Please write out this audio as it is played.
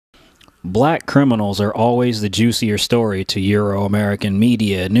Black criminals are always the juicier story to Euro-American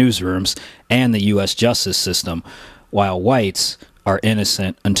media newsrooms and the U.S. justice system, while whites are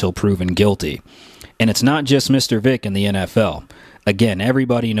innocent until proven guilty. And it's not just Mr. Vick in the NFL. Again,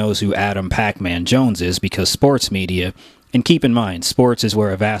 everybody knows who Adam Pac-Man Jones is because sports media, and keep in mind, sports is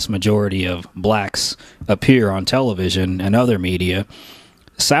where a vast majority of blacks appear on television and other media,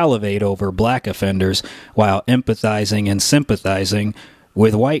 salivate over black offenders while empathizing and sympathizing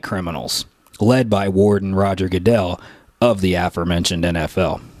with white criminals, led by Warden Roger Goodell of the aforementioned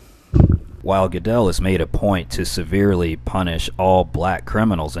NFL. While Goodell has made a point to severely punish all black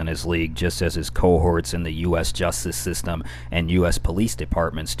criminals in his league, just as his cohorts in the U.S. justice system and U.S. police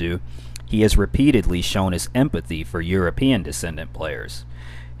departments do, he has repeatedly shown his empathy for European descendant players.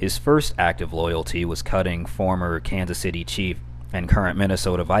 His first act of loyalty was cutting former Kansas City Chief and current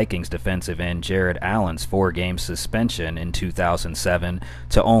Minnesota Vikings defensive end Jared Allen's 4-game suspension in 2007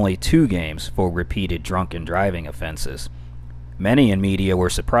 to only 2 games for repeated drunken driving offenses. Many in media were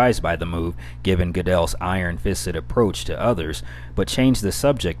surprised by the move, given Goodell's iron-fisted approach to others, but changed the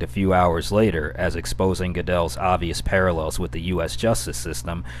subject a few hours later, as exposing Goodell's obvious parallels with the U.S. justice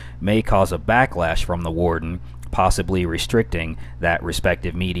system may cause a backlash from the warden, possibly restricting that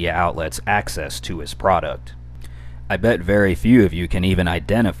respective media outlet's access to his product. I bet very few of you can even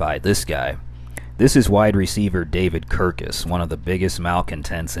identify this guy. This is wide receiver David Kirkus, one of the biggest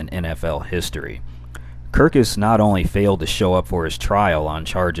malcontents in NFL history. Kirkus not only failed to show up for his trial on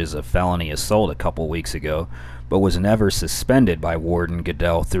charges of felony assault a couple weeks ago, but was never suspended by Warden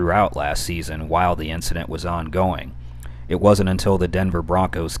Goodell throughout last season while the incident was ongoing. It wasn't until the Denver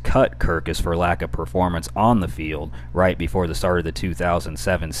Broncos cut Kirkus for lack of performance on the field right before the start of the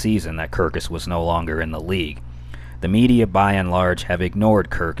 2007 season that Kirkus was no longer in the league. The media, by and large, have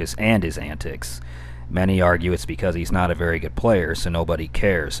ignored Kirkus and his antics. Many argue it's because he's not a very good player, so nobody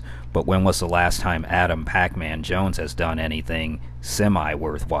cares. But when was the last time Adam Pac-Man Jones has done anything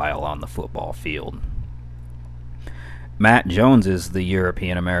semi-worthwhile on the football field? Matt Jones is the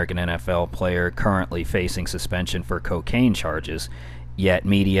European-American NFL player currently facing suspension for cocaine charges, yet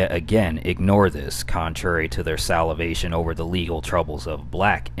media again ignore this, contrary to their salivation over the legal troubles of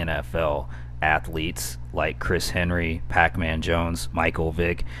black NFL athletes like Chris Henry, Pac-Man Jones, Michael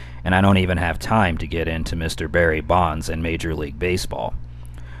Vick, and I don't even have time to get into Mr. Barry Bonds and Major League Baseball.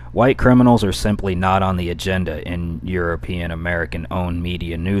 White criminals are simply not on the agenda in European American-owned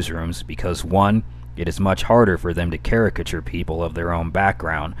media newsrooms because 1, it is much harder for them to caricature people of their own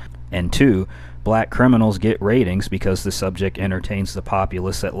background, and 2, black criminals get ratings because the subject entertains the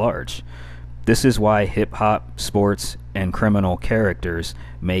populace at large. This is why hip-hop, sports, and criminal characters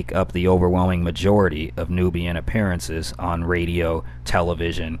make up the overwhelming majority of Nubian appearances on radio,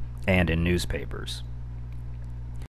 television, and in newspapers.